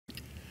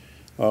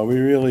Well, we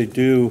really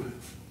do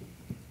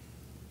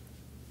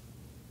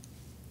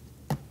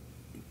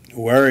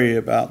worry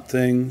about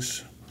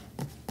things.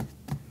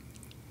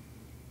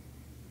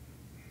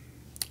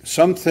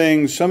 Some of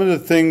the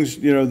things,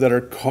 that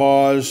are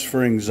cause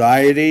for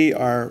anxiety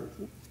are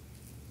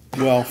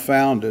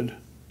well-founded.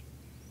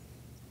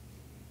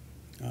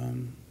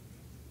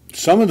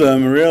 Some of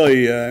them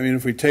really,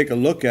 if we take a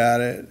look at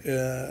it,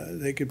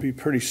 they could be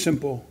pretty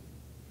simple.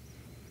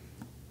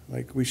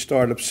 Like we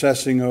start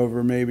obsessing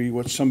over maybe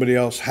what somebody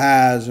else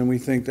has and we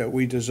think that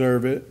we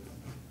deserve it.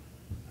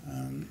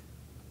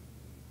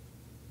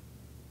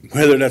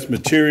 Whether that's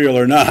material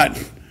or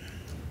not.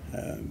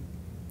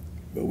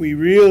 But we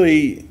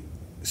really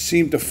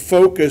seem to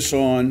focus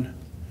on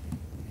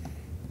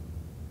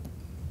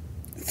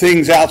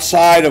things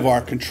outside of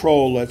our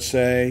control, let's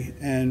say,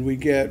 and we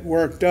get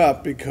worked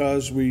up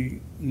because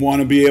we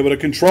want to be able to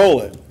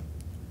control it.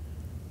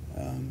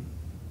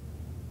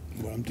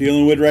 What I'm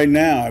dealing with right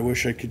now, I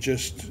wish I could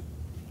just,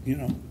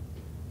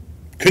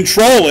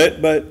 control it,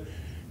 but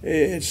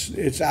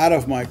it's out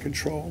of my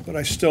control, but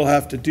I still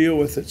have to deal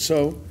with it,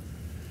 so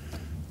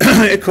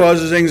it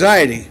causes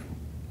anxiety.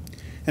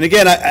 And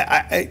again,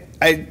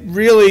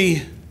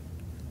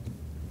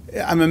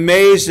 I'm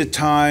amazed at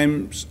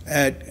times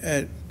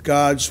at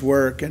God's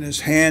work and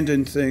his hand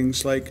in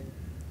things, like,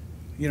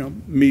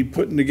 me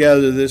putting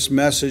together this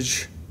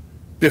message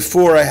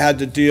before I had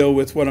to deal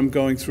with what I'm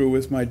going through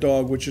with my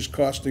dog, which is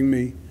causing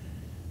me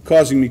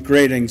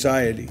great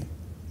anxiety.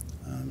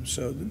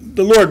 So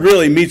the Lord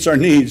really meets our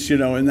needs,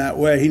 in that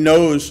way. He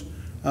knows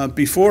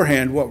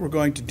beforehand what we're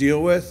going to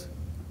deal with,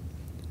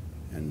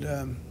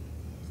 and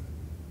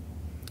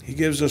he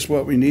gives us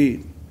what we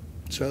need.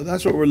 So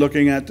that's what we're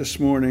looking at this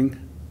morning,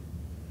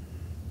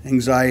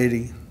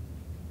 anxiety.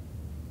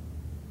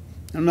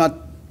 I'm not,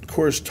 of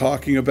course,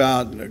 talking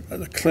about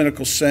a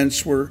clinical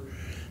sense where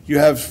you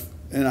have,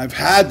 and I've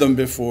had them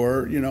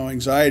before,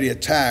 anxiety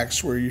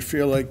attacks where you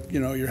feel like,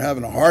 you're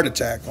having a heart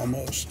attack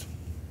almost.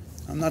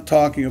 I'm not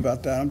talking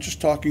about that. I'm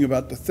just talking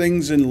about the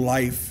things in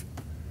life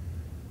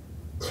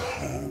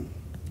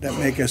that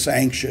make us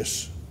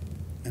anxious.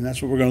 And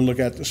that's what we're going to look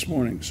at this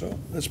morning. So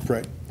let's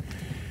pray.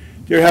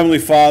 Dear Heavenly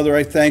Father,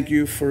 I thank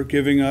you for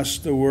giving us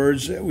the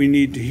words that we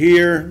need to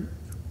hear.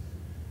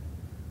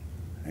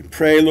 I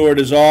pray, Lord,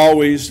 as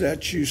always,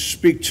 that you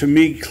speak to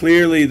me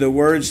clearly the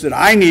words that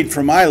I need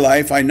for my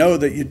life. I know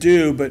that you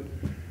do, but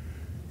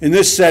in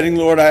this setting,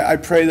 Lord, I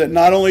pray that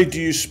not only do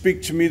you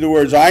speak to me the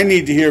words I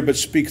need to hear, but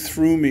speak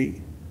through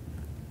me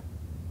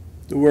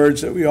the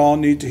words that we all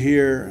need to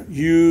hear.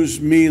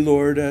 Use me,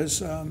 Lord, as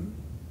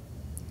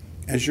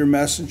your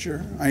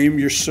messenger. I am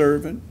your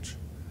servant.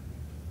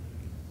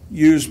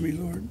 Use me,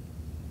 Lord.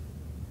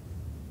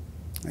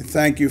 I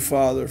thank you,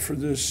 Father, for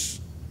this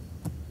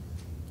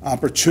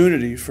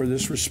opportunity, for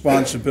this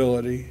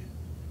responsibility.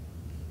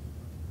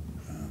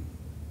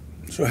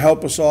 So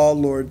help us all,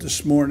 Lord,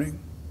 this morning.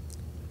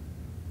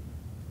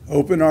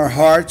 Open our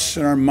hearts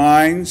and our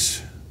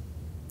minds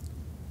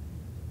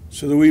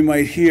so that we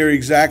might hear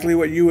exactly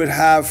what you would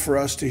have for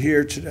us to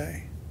hear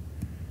today.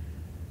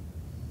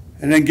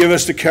 And then give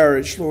us the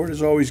courage, Lord,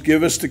 as always,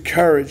 give us the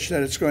courage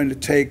that it's going to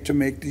take to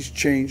make these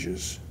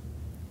changes.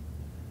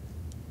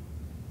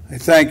 I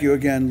thank you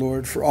again,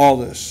 Lord, for all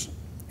this.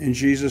 In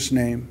Jesus'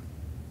 name,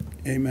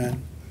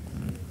 amen.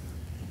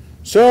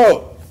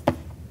 So,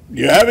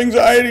 you have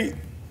anxiety?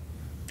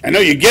 I know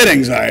you get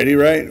anxiety,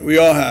 right? We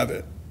all have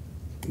it.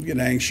 We get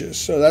anxious.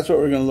 So that's what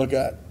we're going to look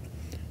at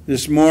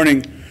this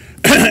morning.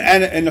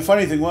 And the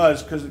funny thing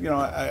was, because,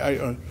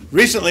 I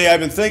recently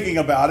I've been thinking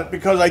about it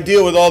because I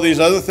deal with all these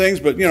other things,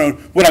 but,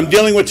 what I'm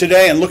dealing with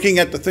today and looking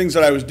at the things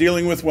that I was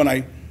dealing with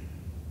when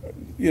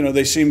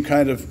they seem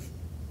kind of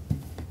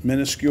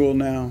minuscule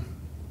now.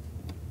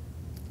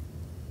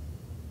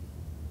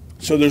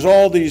 So there's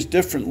all these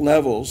different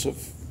levels of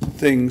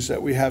things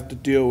that we have to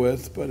deal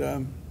with, but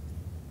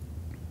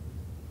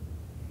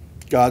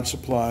God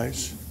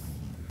supplies.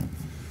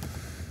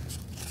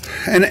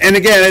 And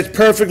again, it's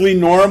perfectly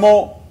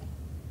normal,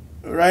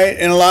 right?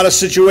 In a lot of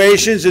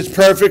situations, it's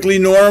perfectly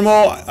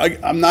normal.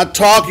 I'm not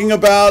talking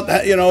about,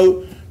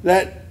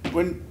 that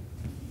when,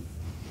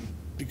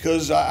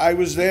 because I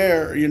was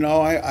there,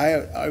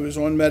 I was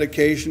on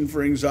medication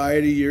for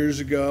anxiety years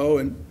ago,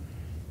 and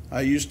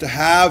I used to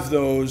have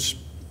those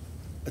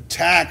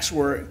attacks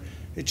where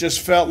it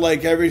just felt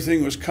like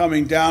everything was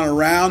coming down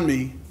around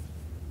me.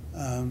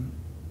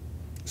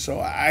 So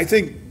I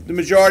think the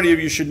majority of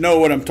you should know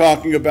what I'm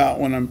talking about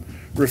when I'm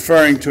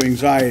referring to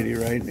anxiety,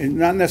 right? And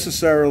not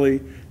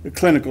necessarily the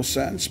clinical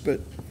sense, but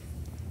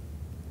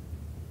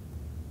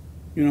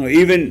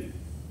even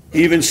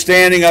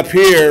standing up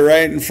here,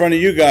 right, in front of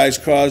you guys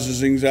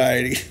causes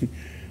anxiety.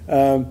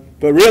 But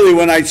really,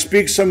 when I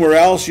speak somewhere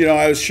else,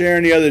 I was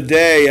sharing the other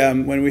day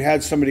when we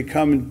had somebody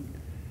come and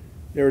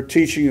they were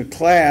teaching a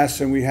class,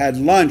 and we had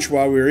lunch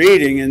while we were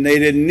eating, and they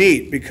didn't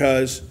eat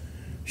because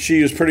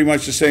she was pretty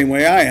much the same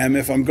way I am.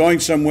 If I'm going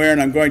somewhere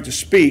and I'm going to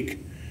speak,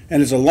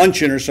 and it's a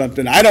luncheon or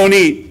something, I don't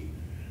eat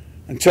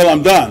until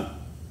I'm done.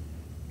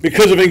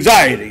 because of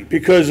anxiety,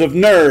 because of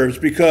nerves,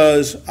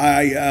 because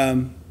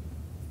I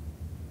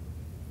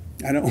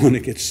don't want to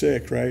get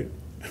sick, right?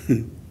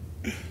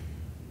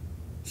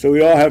 So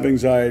we all have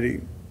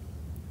anxiety.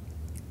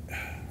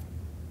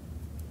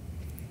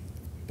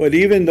 But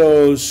even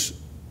those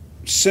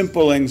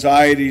simple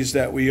anxieties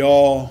that we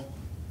all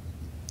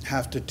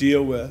have to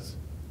deal with,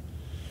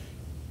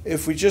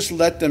 if we just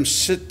let them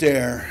sit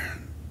there,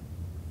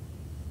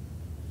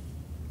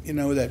 you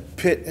know, that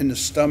pit in the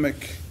stomach,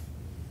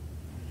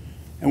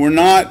 and we're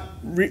not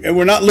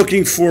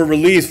looking for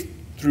relief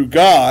through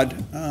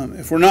God,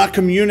 if we're not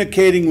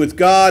communicating with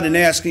God and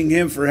asking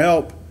Him for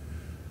help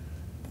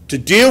to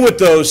deal with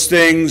those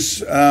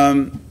things,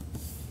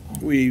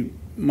 we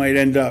might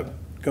end up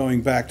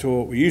going back to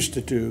what we used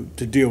to do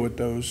to deal with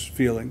those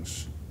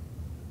feelings.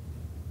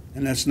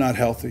 And that's not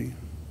healthy.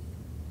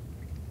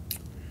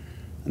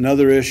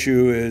 Another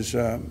issue is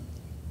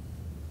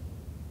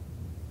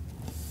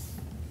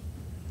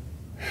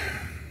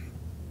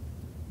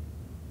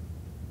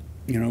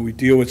we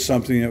deal with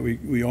something that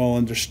we all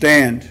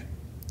understand.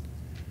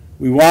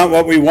 We want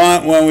what we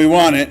want when we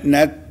want it, and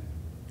that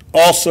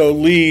also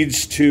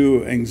leads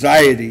to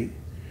anxiety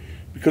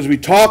because we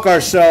talk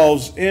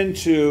ourselves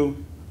into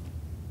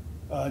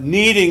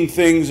needing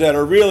things that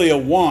are really a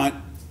want,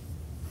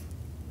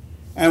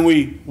 and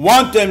we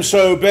want them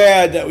so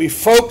bad that we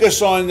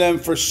focus on them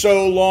for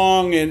so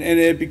long, and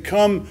it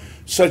become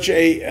such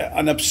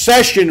an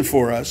obsession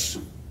for us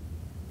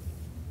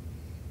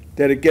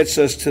that it gets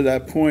us to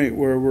that point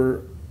where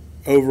we're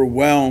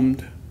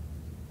overwhelmed.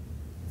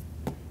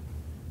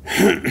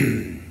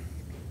 In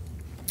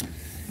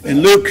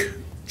Luke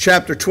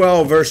chapter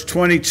 12, verse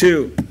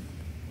 22,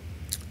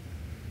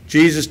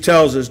 Jesus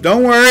tells us,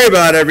 don't worry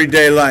about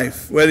everyday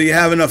life, whether you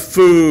have enough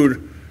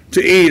food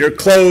to eat or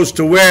clothes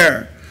to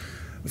wear.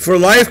 For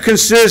life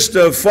consists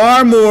of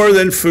far more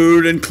than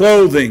food and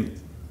clothing.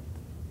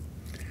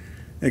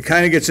 It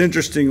kind of gets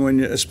interesting when,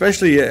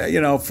 especially,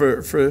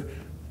 for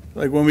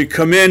like when we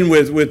come in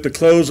with the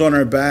clothes on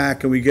our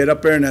back and we get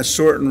up there in that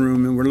sorting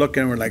room and we're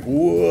looking and we're like,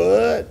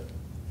 what?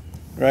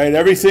 Right?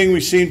 Everything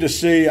we seem to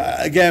see,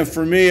 again,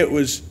 for me it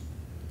was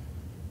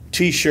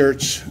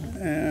T-shirts,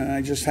 and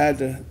I just had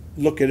to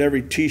look at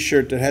every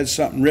T-shirt that had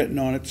something written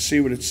on it to see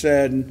what it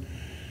said,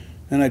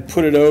 and I'd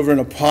put it over in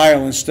a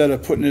pile instead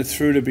of putting it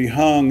through to be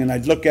hung, and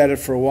I'd look at it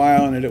for a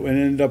while, and it would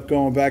end up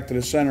going back to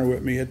the center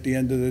with me at the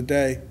end of the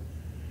day.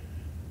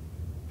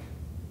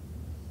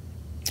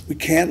 We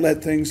can't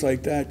let things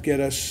like that get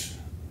us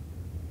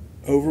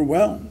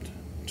overwhelmed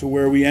to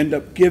where we end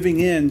up giving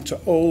in to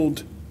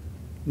old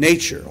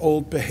nature,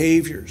 old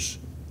behaviors.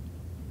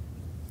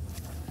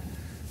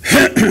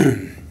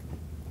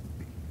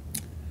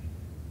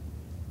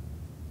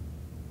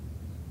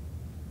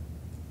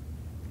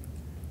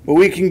 But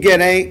we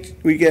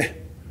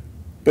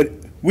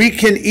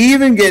can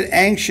even get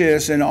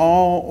anxious and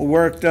all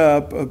worked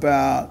up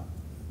about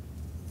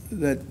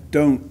that,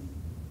 don't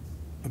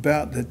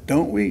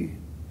we?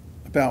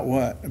 About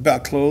what?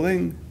 About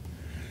clothing?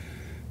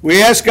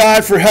 We ask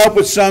God for help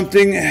with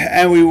something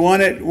and we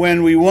want it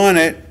when we want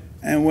it,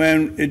 and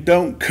when it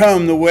don't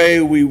come the way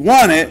we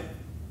want it,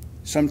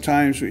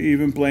 sometimes we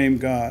even blame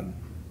God.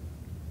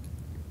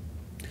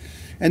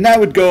 And that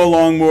would go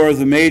along more of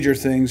the major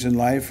things in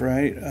life,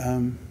 right?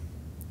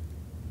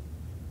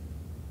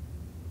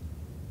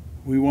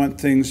 We want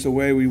things the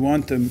way we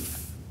want them.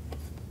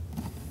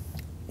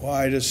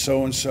 Why did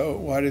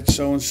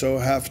so-and-so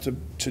have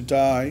to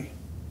die?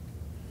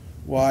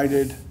 Why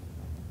did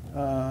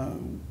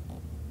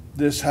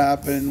this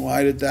happen?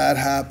 Why did that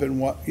happen?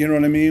 You know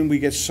what I mean? We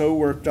get so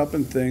worked up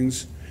in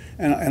things,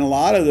 and a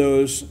lot of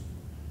those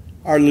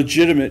are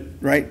legitimate,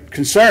 right,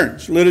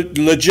 concerns,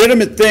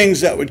 legitimate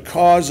things that would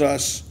cause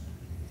us.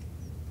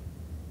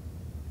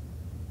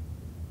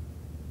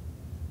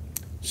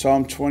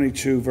 Psalm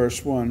 22,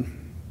 verse 1.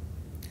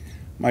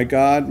 My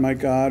God,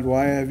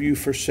 why have you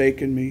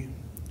forsaken me?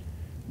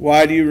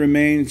 Why do you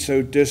remain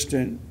so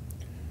distant?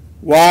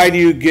 Why do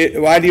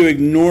you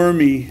ignore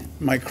me,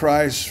 my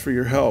cries for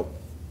your help?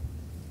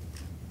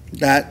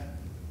 That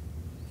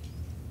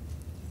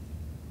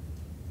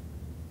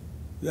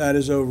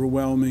is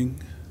overwhelming.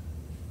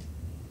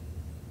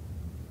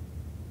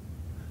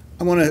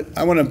 I want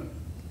to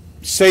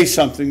say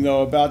something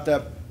though about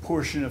that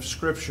portion of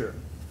Scripture.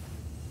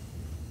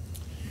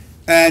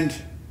 And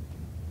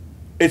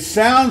it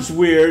sounds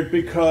weird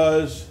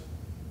because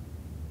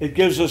it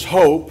gives us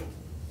hope.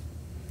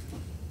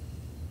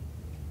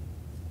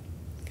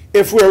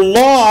 If we're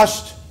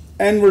lost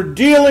and we're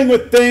dealing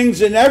with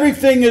things and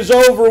everything is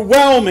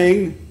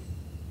overwhelming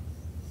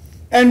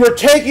and we're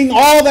taking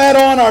all that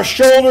on our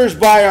shoulders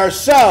by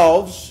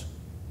ourselves,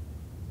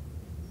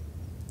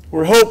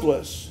 we're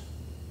hopeless.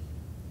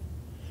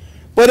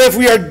 But if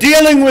we are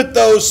dealing with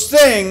those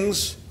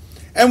things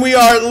and we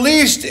are at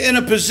least in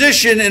a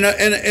position, in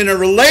a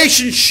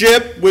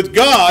relationship with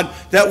God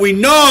that we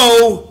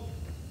know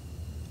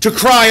to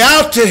cry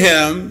out to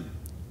Him,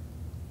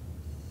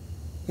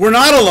 we're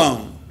not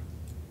alone.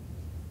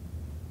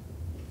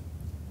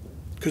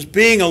 Because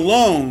being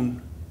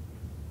alone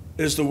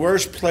is the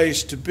worst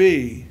place to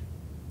be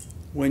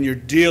when you're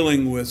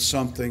dealing with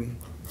something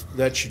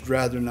that you'd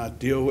rather not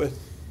deal with,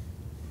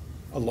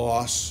 a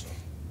loss.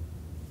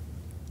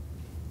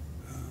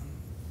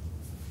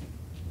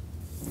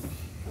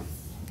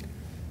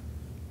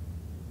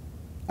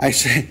 I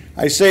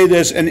say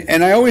this,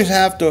 and I always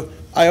have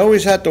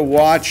to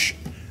watch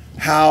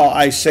how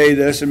I say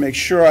this and make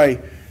sure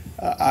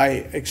I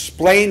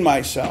explain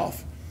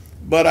myself.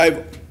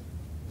 But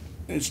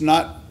it's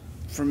not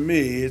from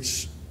me,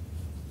 it's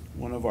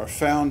one of our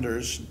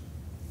founders.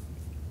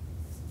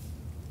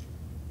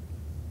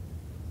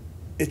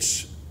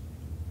 It's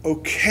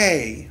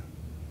okay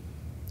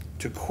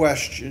to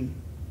question.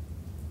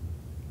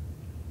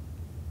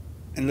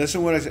 And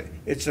listen to what I say.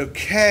 It's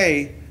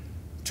okay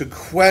to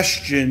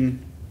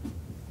question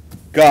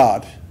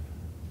God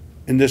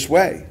in this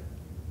way.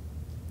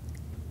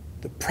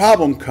 The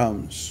problem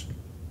comes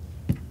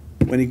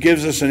when he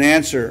gives us an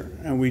answer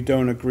and we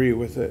don't agree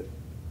with it.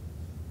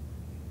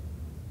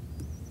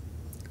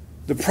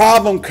 The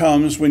problem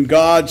comes when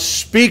God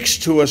speaks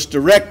to us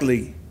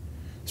directly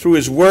through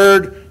his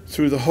word,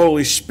 through the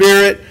Holy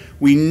Spirit.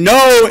 We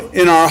know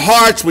in our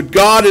hearts what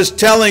God is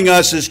telling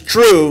us is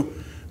true,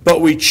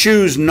 but we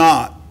choose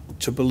not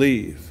to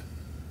believe.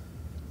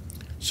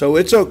 So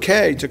it's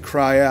okay to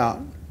cry out,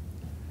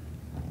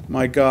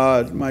 my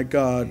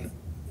God,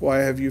 why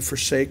have you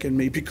forsaken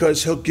me?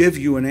 Because he'll give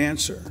you an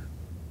answer.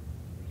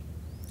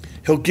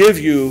 He'll give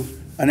you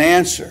an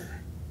answer.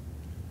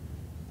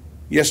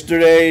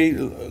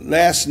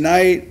 Last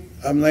night,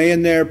 I'm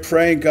laying there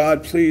praying,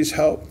 God, please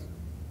help.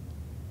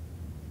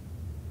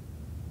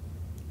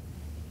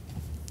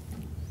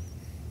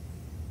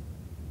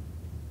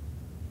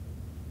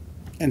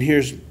 And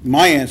here's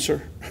my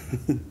answer.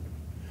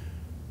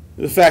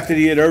 The fact that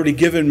he had already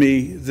given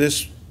me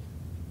this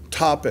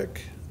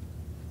topic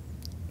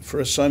for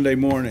a Sunday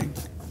morning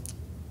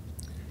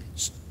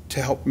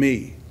to help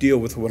me deal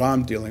with what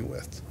I'm dealing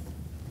with.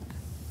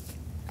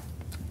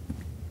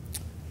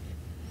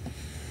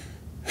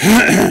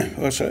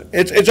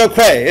 It's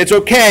okay. It's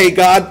okay.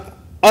 God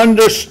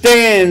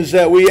understands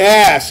that we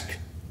ask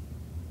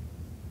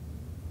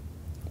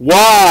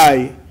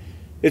why.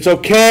 It's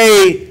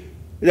okay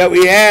that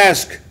we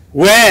ask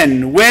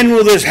when. When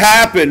will this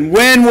happen?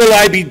 When will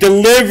I be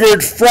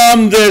delivered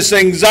from this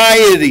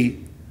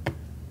anxiety?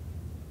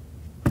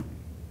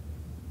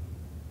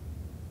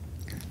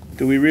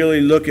 Do we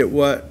really look at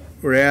what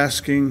we're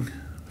asking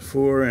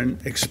for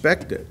and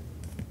expect it?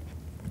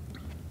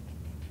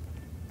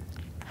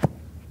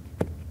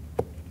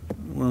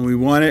 When we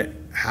want it,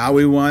 how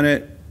we want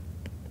it,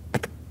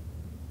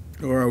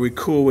 or are we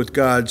cool with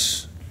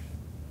God's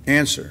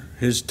answer,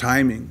 his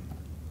timing,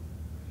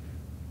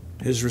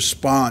 his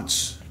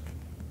response?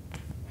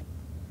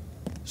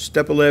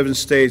 Step 11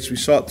 states, we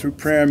sought through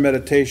prayer and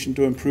meditation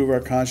to improve our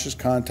conscious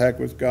contact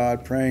with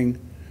God, praying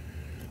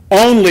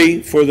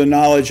only for the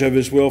knowledge of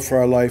his will for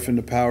our life and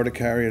the power to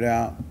carry it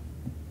out.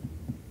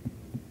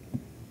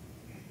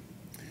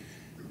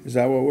 Is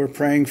that what we're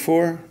praying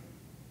for?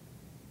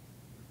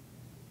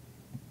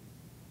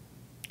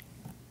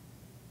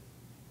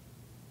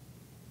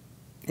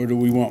 Or do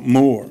we want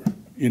more?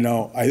 You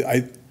know,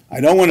 I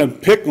don't want to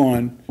pick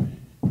on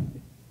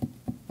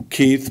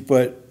Keith,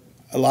 but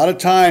a lot of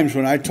times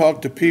when I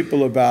talk to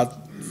people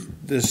about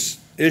this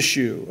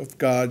issue of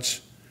God's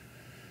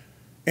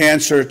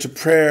answer to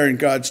prayer and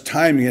God's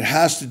timing, it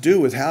has to do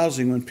with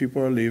housing when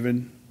people are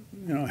leaving,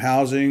 you know,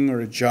 housing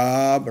or a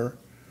job or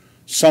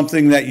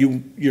something that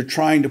you're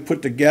trying to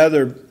put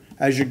together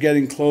as you're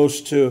getting close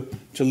to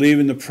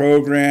leaving the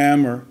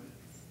program.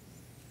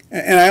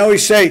 And I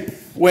always say,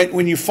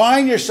 when you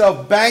find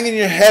yourself banging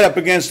your head up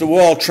against the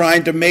wall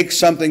trying to make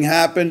something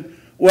happen,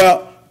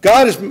 well,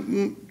 God has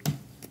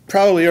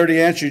probably already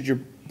answered your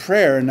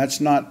prayer, and that's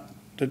not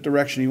the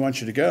direction he wants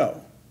you to go.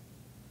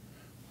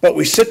 But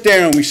we sit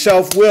there and we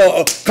self-will,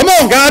 oh, come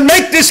on, God,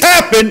 make this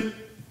happen.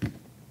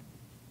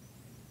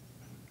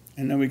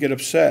 And then we get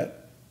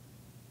upset.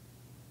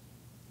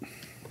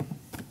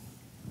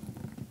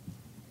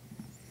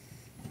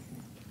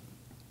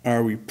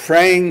 Are we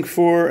praying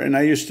for, and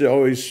I used to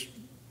always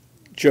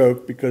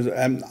joke because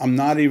I'm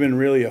not even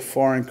really a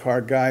foreign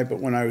car guy, but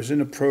when I was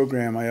in a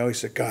program, I always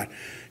said, God,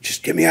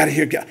 just get me out of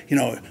here. You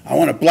know, I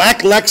want a black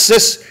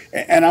Lexus,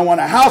 and I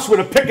want a house with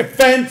a picket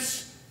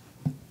fence.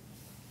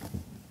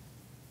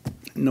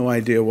 No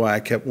idea why I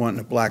kept wanting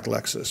a black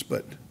Lexus,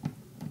 but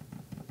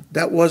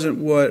that wasn't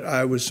what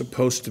I was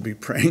supposed to be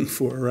praying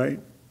for, right?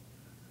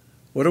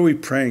 What are we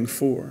praying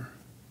for?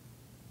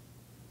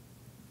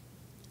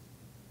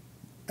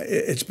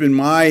 It's been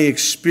my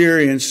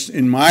experience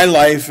in my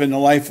life and the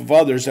life of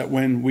others that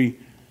when we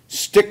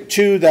stick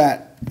to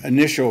that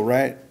initial,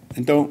 right?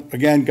 And don't,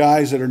 again,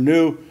 guys that are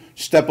new,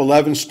 step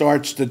 11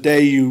 starts the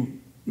day you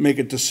make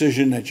a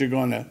decision that you're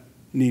going to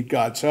need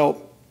God's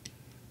help,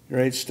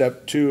 right?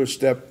 Step 2 or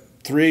step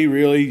 3,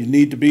 really, you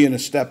need to be in a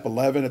step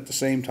 11 at the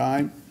same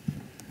time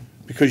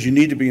because you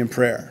need to be in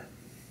prayer.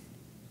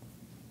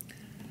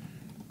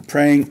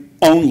 Praying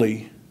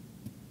only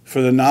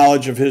for the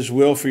knowledge of his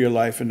will for your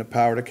life and the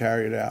power to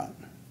carry it out.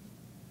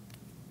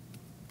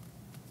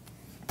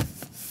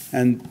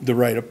 And the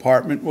right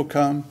apartment will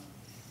come.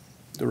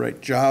 The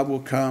right job will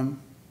come.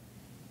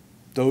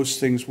 Those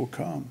things will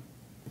come.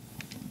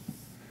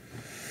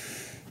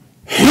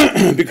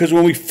 Because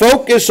when we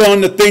focus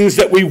on the things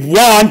that we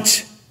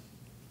want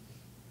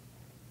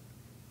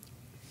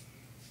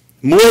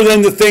more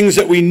than the things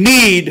that we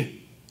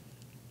need,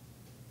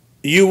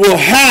 you will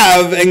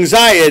have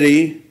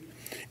anxiety.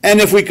 And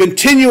if we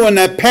continue on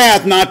that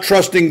path, not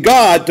trusting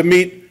God to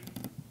meet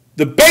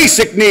the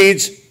basic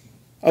needs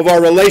of our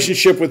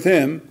relationship with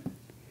Him,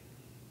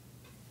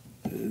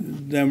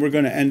 then we're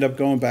going to end up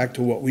going back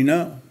to what we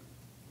know.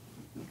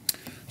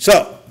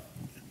 So,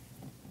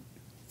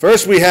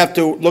 first we have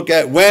to look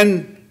at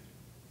when,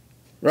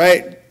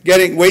 right?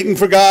 Waiting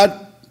for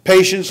God,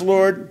 patience,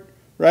 Lord,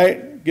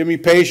 right? Give me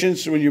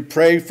patience. When you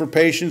pray for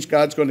patience,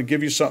 God's going to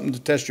give you something to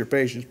test your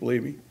patience,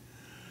 believe me.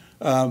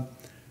 But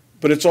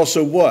it's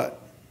also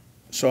what?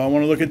 So I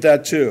want to look at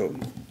that too.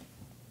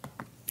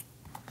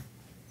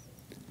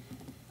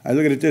 I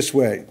look at it this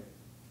way.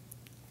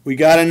 We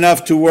got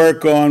enough to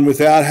work on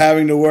without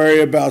having to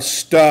worry about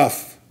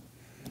stuff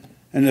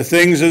and the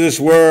things of this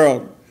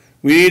world.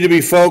 We need to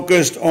be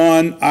focused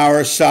on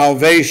our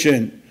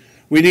salvation.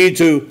 We need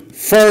to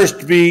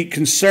first be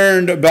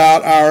concerned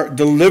about our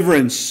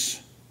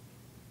deliverance,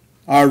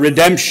 our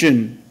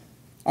redemption,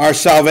 our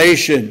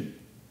salvation.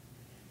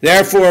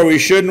 Therefore, we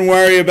shouldn't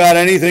worry about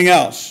anything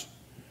else.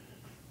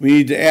 We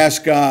need to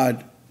ask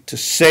God to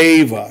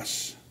save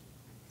us.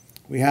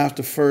 We have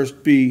to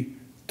first be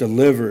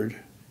delivered.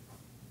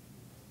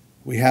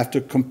 We have to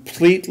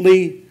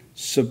completely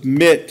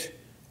submit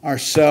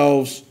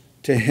ourselves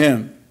to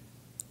Him.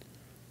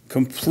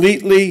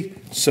 Completely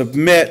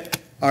submit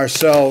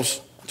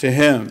ourselves to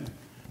Him.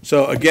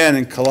 So again,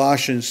 in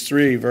Colossians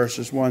 3,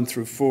 verses 1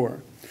 through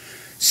 4.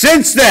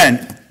 Since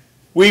then,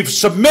 we've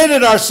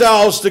submitted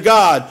ourselves to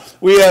God.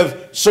 We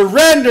have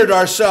surrendered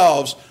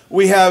ourselves.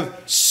 We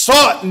have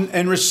sought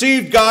and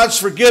received God's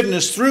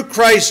forgiveness through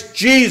Christ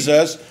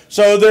Jesus.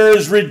 So there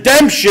is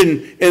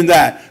redemption in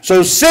that.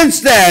 So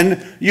since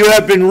then, you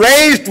have been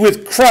raised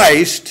with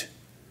Christ.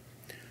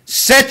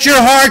 Set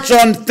your hearts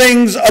on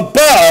things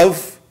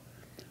above,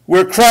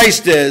 where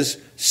Christ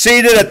is,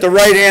 seated at the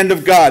right hand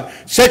of God.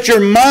 Set your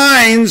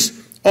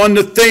minds on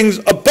the things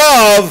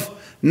above,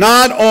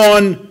 not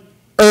on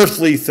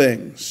earthly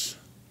things.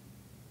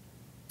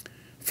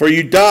 For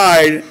you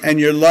died, and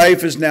your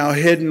life is now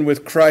hidden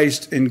with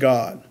Christ in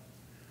God.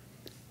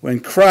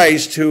 When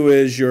Christ, who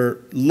is your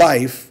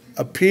life,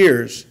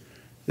 appears,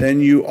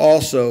 then you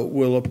also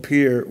will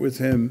appear with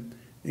Him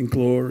in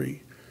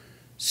glory.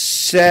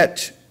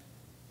 Set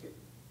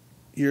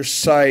your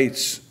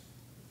sights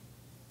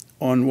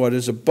on what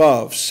is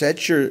above.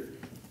 Set your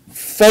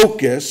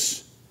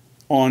focus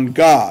on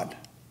God.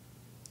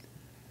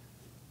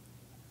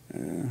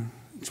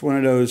 It's one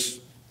of those,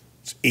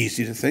 it's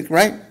easy to think,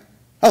 right?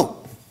 Oh,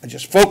 I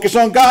just focus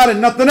on God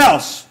and nothing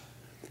else.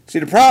 See,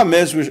 the problem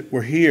is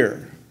we're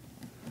here.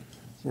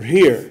 We're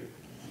here.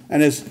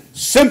 And as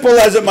simple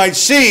as it might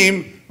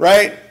seem,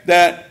 right,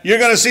 that you're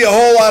going to see a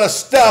whole lot of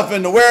stuff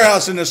in the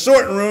warehouse in the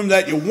sorting room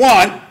that you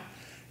want,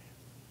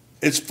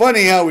 it's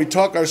funny how we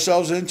talk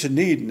ourselves into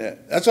needing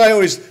it. That's why I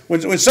always,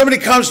 when somebody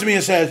comes to me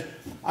and says,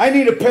 I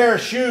need a pair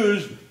of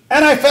shoes,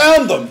 and I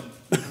found them.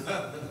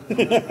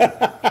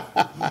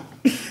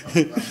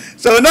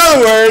 So in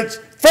other words,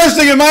 first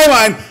thing in my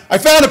mind, I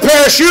found a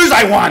pair of shoes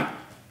I want.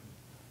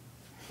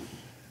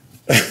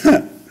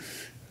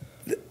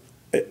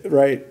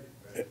 Right?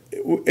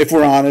 If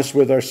we're honest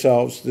with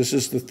ourselves, these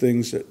are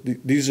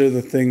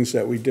the things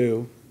that we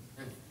do.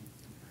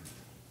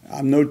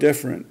 I'm no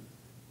different.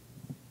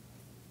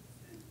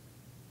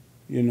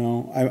 You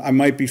know, I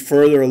might be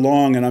further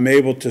along and I'm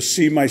able to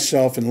see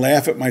myself and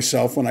laugh at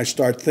myself when I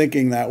start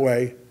thinking that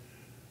way.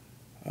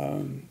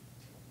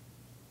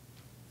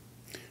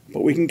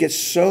 But we can get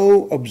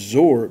so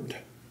absorbed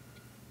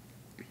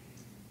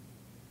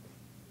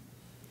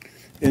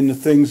in the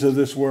things of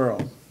this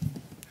world,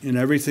 in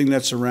everything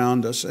that's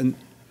around us, and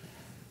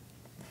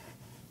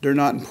they're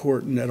not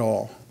important at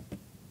all.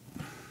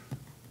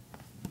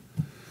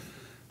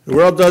 The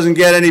world doesn't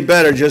get any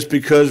better just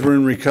because we're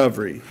in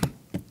recovery.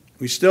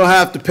 We still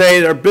have to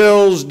pay our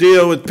bills,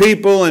 deal with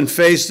people, and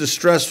face the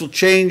stressful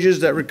changes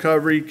that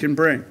recovery can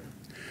bring.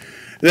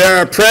 There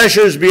are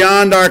pressures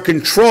beyond our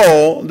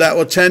control that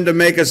will tend to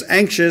make us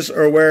anxious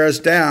or wear us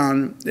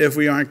down if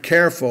we aren't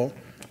careful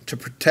to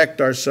protect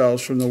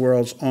ourselves from the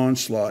world's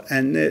onslaught.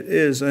 And it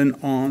is an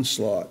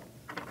onslaught.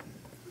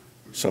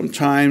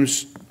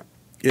 Sometimes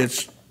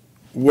it's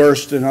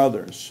worse than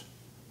others.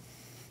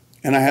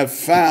 And I have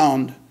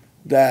found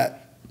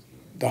that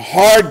the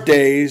hard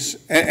days,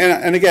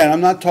 and again,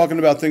 I'm not talking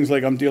about things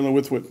like I'm dealing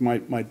with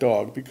my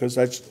dog, because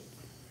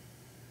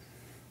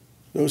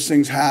those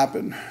things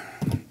happen.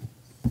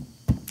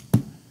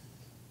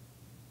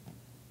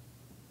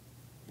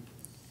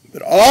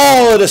 But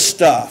all of the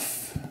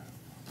stuff,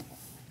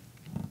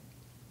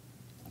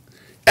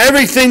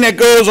 everything that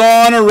goes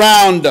on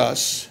around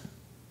us,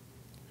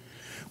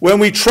 when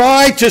we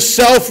try to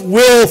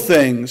self-will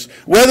things,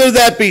 whether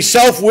that be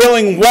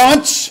self-willing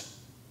wants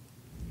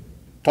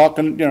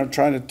talking,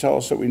 trying to tell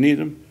us that we need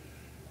them?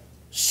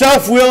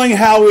 Self-willing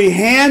how we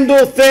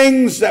handle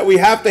things that we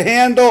have to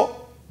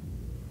handle?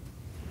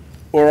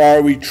 Or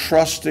are we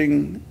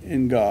trusting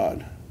in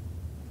God?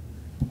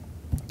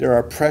 There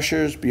are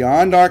pressures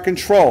beyond our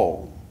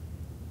control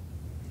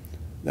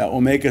that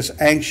will make us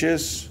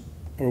anxious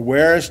or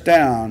wear us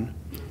down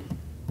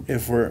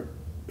if we're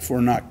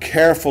not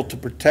careful to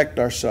protect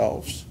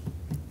ourselves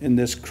in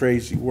this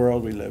crazy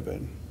world we live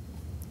in.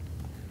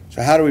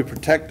 So how do we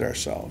protect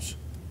ourselves?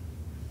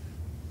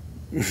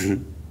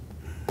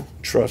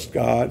 Trust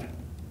God,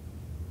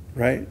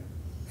 right?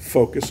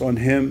 Focus on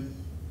Him.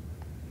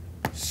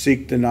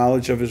 Seek the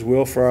knowledge of His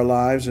will for our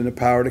lives and the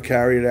power to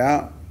carry it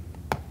out.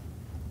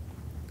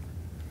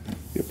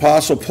 The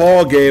Apostle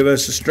Paul gave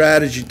us a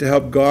strategy to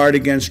help guard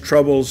against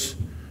troubles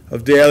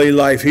of daily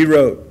life. He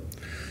wrote,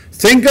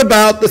 "Think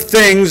about the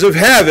things of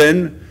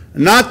heaven,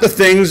 not the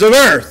things of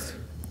earth."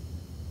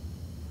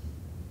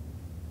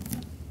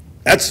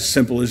 That's as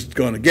simple as it's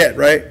going to get,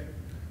 right?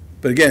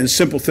 But again,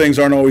 simple things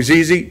aren't always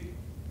easy.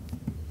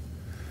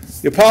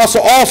 The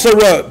apostle also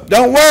wrote,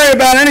 "Don't worry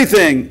about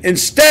anything.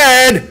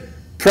 Instead,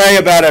 pray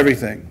about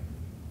everything."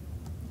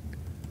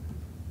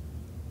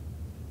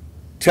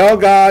 Tell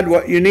God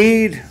what you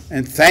need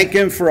and thank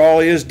Him for all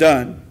He has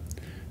done.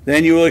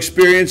 Then you will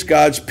experience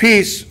God's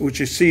peace,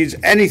 which exceeds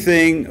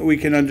anything we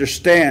can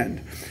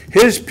understand.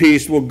 His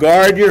peace will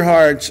guard your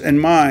hearts and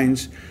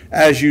minds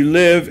as you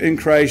live in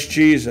Christ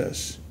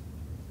Jesus.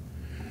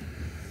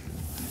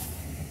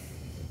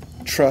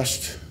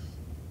 Trust.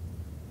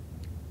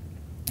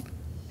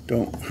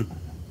 Don't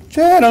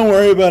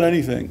worry about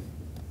anything.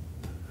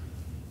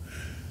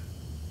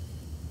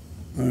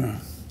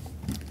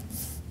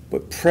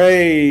 But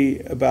pray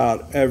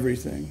about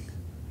everything.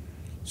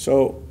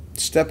 So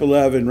step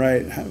 11,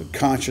 right? Have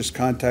conscious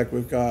contact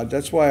with God.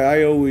 That's why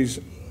I always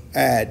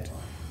add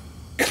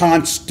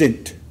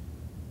constant.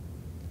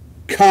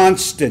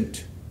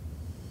 Constant.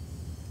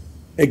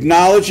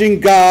 Acknowledging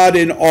God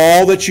in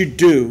all that you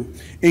do.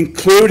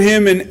 Include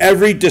Him in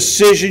every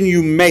decision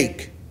you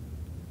make.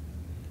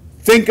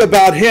 Think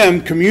about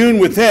Him, commune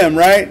with Him,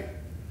 right?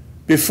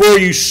 Before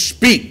you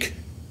speak.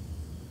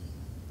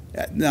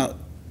 Now,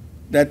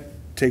 that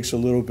takes a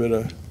little bit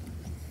of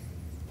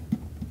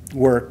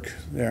work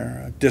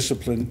there,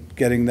 discipline,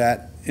 getting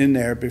that in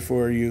there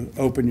before you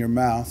open your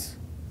mouth.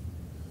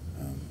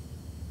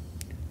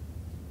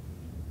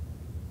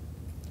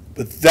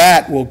 But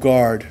that will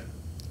guard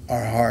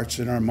our hearts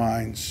and our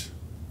minds.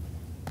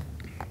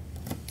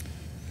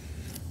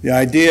 The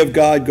idea of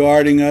God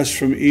guarding us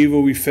from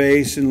evil we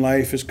face in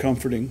life is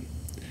comforting.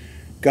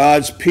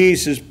 God's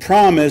peace is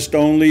promised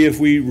only if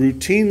we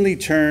routinely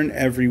turn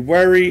every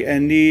worry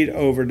and need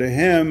over to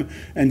Him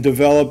and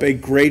develop a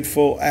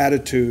grateful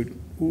attitude.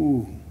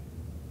 Ooh.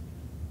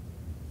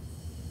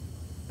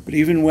 But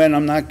even when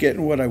I'm not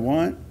getting what I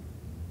want,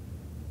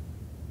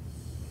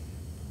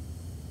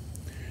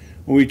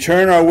 when we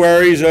turn our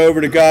worries over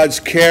to God's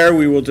care,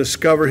 we will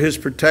discover His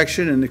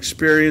protection and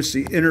experience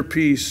the inner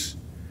peace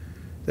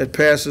that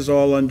passes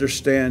all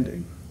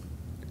understanding.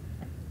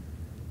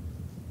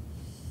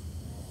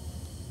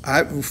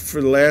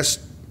 For the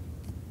last,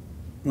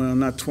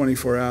 not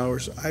 24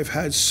 hours, I've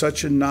had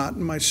such a knot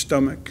in my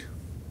stomach.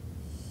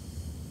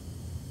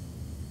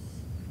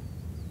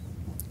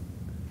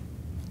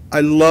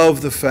 I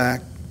love the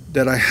fact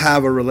that I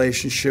have a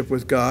relationship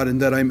with God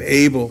and that I'm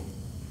able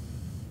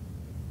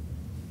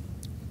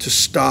to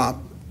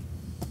stop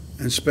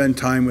and spend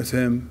time with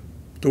Him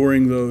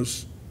during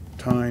those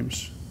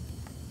times.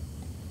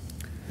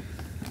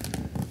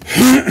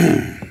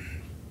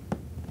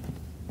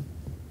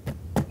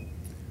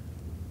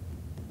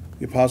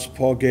 The Apostle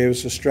Paul gave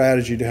us a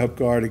strategy to help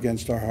guard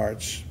against our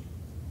hearts.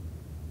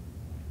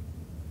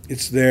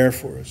 It's there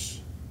for us.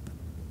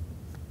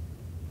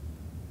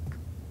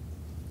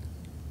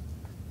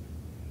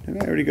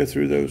 Didn't I already go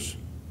through those?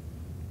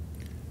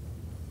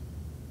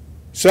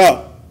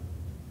 So,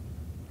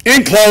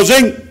 in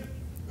closing,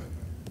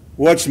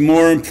 what's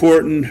more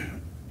important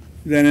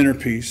than inner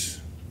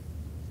peace?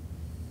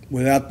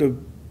 Without the,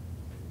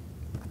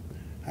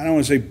 I don't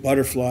want to say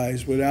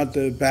butterflies, without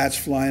the bats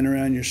flying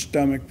around your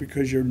stomach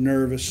because you're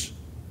nervous.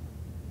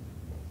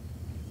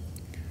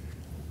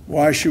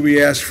 Why should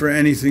we ask for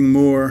anything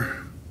more?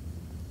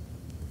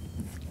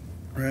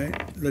 Right?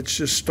 Let's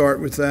just start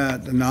with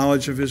that. The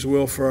knowledge of His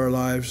will for our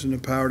lives and the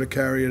power to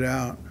carry it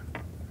out.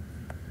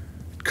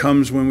 It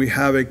comes when we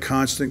have a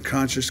constant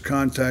conscious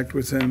contact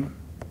with Him,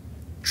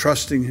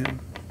 trusting Him.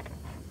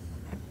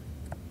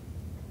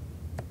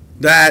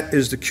 That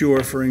is the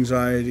cure for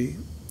anxiety.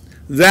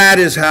 That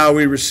is how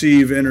we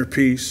receive inner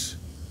peace.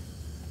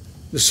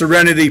 The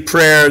serenity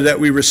prayer that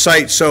we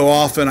recite so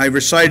often, I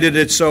recited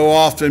it so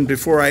often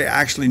before I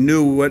actually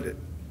knew what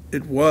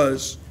it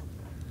was.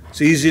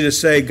 It's easy to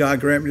say, God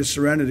grant me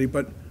serenity,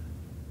 but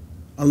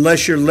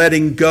unless you're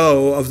letting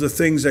go of the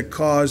things that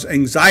cause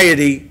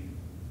anxiety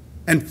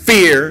and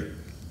fear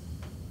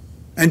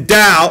and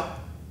doubt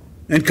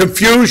and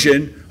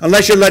confusion,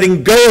 unless you're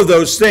letting go of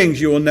those things,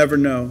 you will never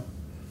know.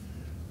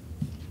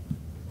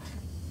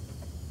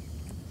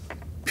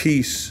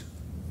 peace.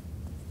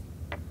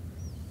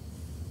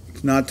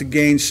 It's not to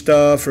gain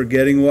stuff or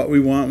getting what we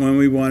want when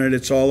we want it.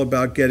 It's all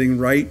about getting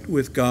right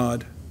with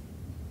God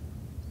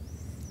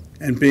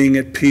and being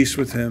at peace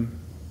with Him.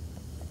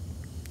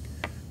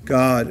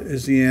 God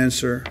is the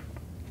answer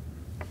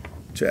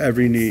to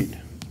every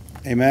need.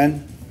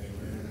 Amen?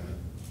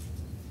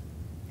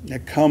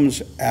 It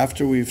comes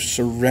after we've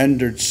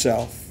surrendered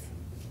self.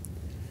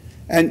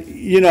 And,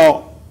 you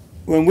know,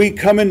 when we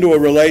come into a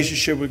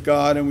relationship with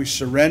God and we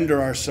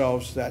surrender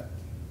ourselves, that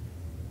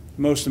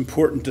most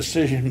important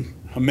decision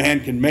a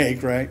man can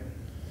make, right?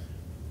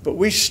 But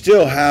we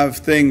still have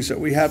things that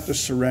we have to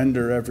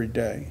surrender every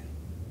day.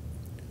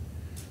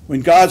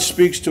 When God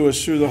speaks to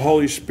us through the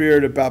Holy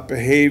Spirit about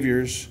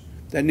behaviors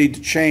that need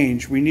to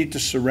change, we need to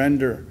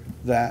surrender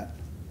that.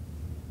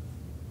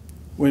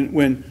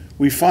 When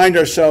we find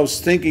ourselves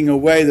thinking a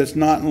way that's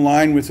not in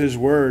line with His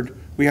Word,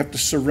 we have to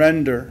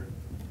surrender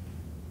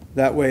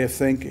that way of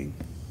thinking.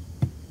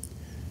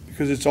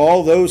 Because it's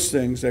all those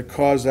things that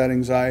cause that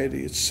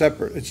anxiety. It's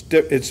separate.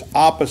 It's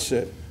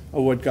opposite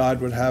of what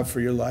God would have for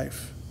your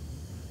life.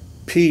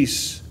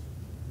 Peace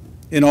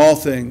in all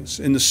things,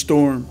 in the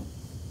storm.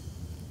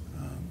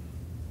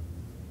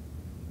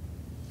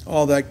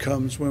 All that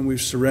comes when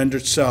we've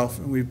surrendered self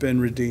and we've been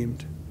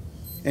redeemed.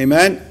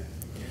 Amen?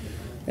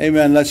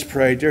 Amen. Let's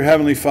pray. Dear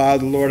Heavenly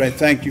Father, Lord, I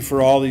thank You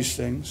for all these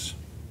things.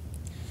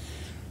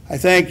 I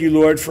thank You,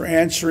 Lord, for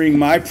answering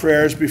my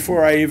prayers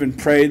before I even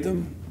prayed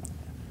them.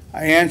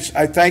 I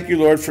thank You,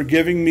 Lord, for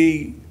giving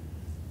me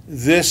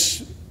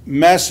this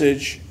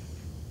message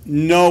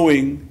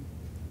knowing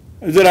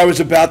that I was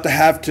about to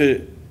have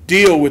to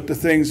deal with the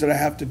things that I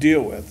have to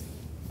deal with.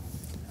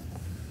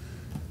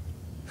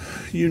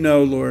 You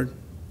know, Lord.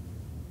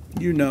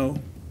 You know.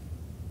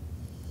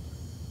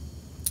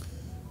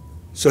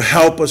 So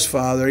help us,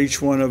 Father,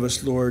 each one of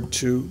us, Lord,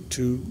 to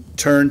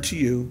turn to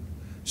You,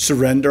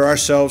 surrender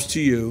ourselves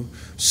to You,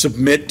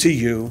 submit to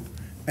You,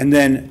 and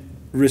then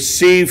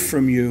receive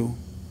from You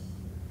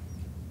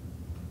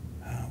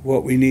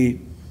what we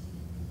need.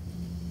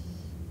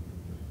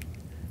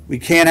 We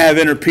can't have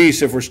inner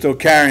peace if we're still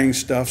carrying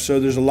stuff, so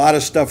there's a lot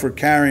of stuff we're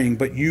carrying,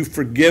 but You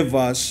forgive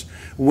us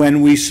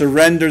when we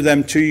surrender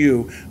them to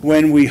You,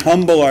 when we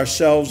humble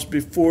ourselves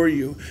before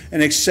You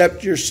and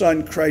accept Your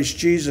Son, Christ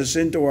Jesus,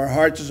 into our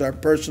hearts as our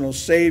personal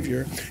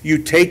Savior. You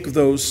take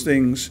those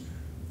things.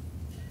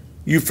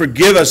 You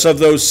forgive us of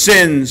those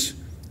sins.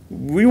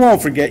 We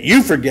won't forget.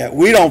 You forget.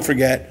 We don't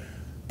forget.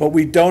 But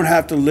we don't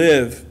have to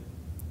live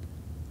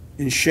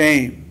in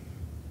shame.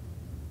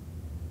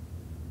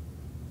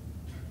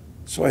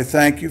 So I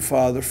thank You,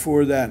 Father,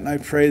 for that, and I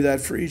pray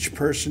that for each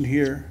person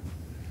here.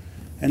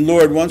 And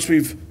Lord, once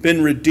we've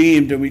been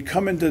redeemed and we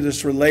come into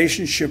this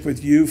relationship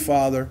with You,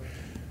 Father,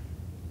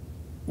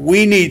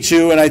 we need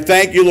to, and I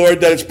thank You,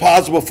 Lord, that it's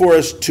possible for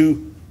us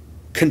to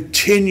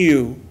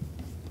continue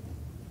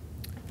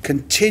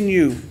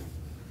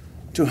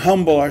to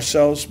humble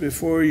ourselves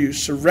before You,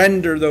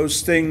 surrender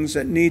those things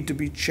that need to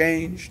be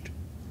changed.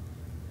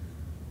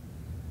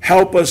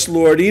 Help us,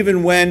 Lord,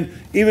 even when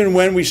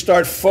we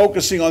start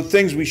focusing on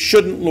things we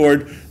shouldn't,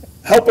 Lord,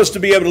 help us to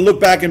be able to look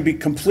back and be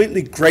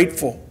completely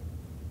grateful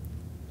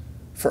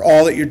for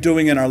all that You're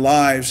doing in our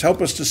lives.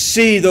 Help us to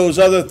see those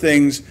other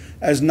things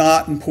as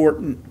not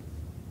important.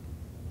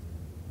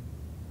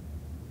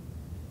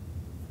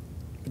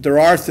 But there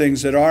are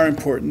things that are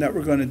important that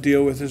we're going to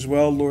deal with as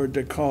well, Lord,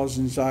 that cause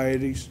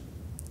anxieties.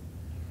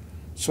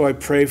 So I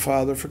pray,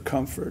 Father, for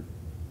comfort.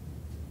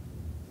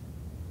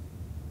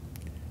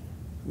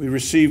 We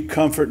receive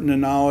comfort in the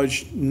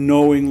knowledge,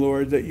 knowing,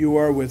 Lord, that You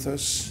are with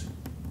us.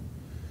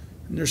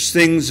 And there's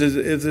things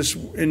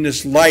in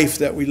this life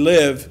that we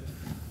live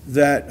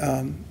that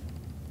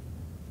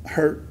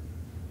hurt.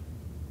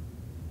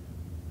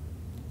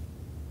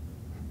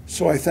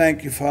 So I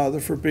thank You,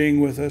 Father, for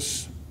being with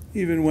us,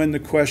 even when the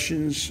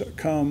questions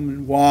come,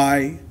 and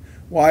why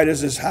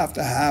does this have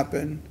to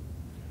happen?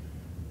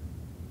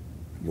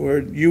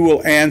 Lord, You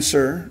will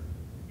answer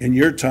in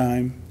Your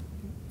time.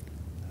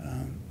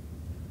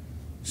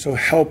 So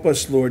help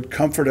us, Lord,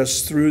 comfort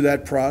us through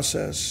that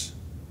process.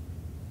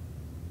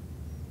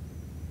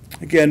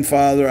 Again,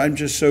 Father, I'm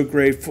just so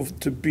grateful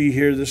to be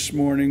here this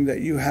morning,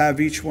 that You have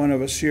each one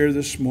of us here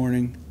this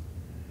morning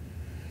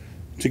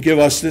to give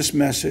us this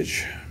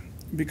message,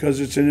 because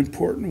it's an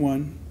important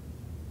one.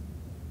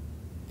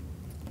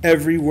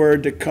 Every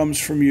word that comes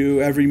from You,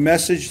 every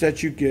message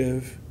that You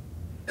give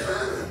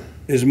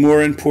is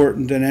more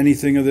important than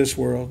anything of this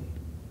world.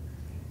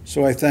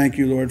 So I thank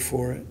You, Lord,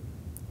 for it.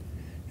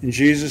 In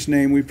Jesus'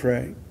 name we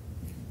pray.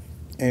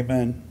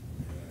 Amen.